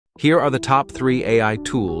Here are the top 3 AI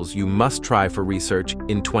tools you must try for research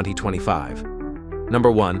in 2025.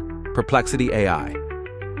 Number 1. Perplexity AI.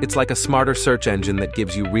 It's like a smarter search engine that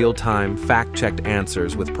gives you real-time, fact-checked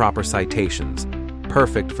answers with proper citations.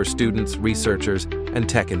 Perfect for students, researchers, and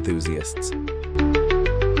tech enthusiasts.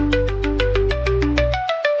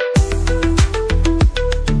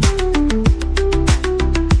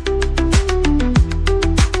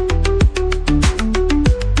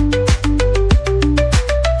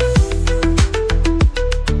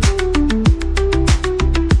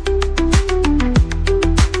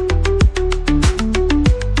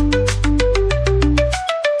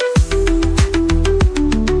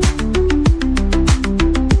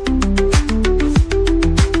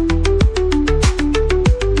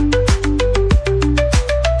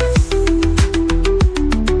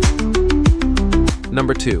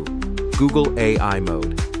 Number 2. Google AI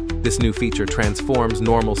Mode. This new feature transforms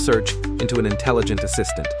normal search into an intelligent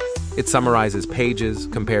assistant. It summarizes pages,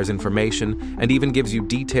 compares information, and even gives you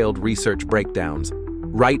detailed research breakdowns,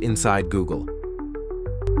 right inside Google.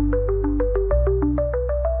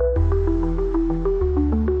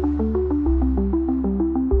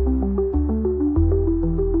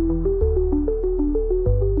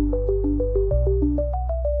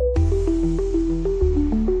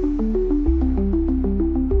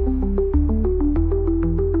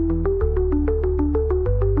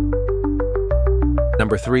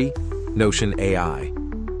 Number 3. Notion AI.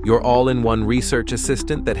 Your all-in-one research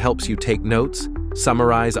assistant that helps you take notes,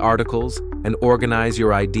 summarize articles, and organize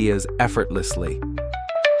your ideas effortlessly.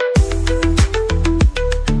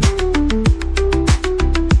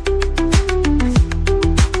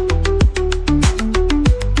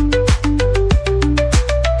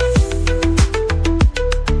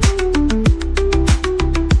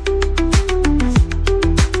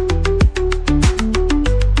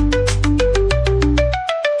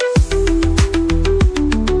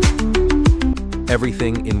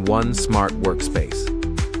 Everything in one smart workspace.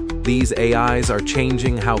 These AIs are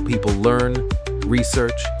changing how people learn,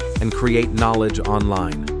 research, and create knowledge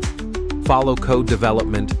online. Follow Code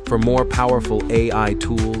Development for more powerful AI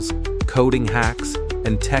tools, coding hacks,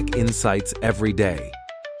 and tech insights every day.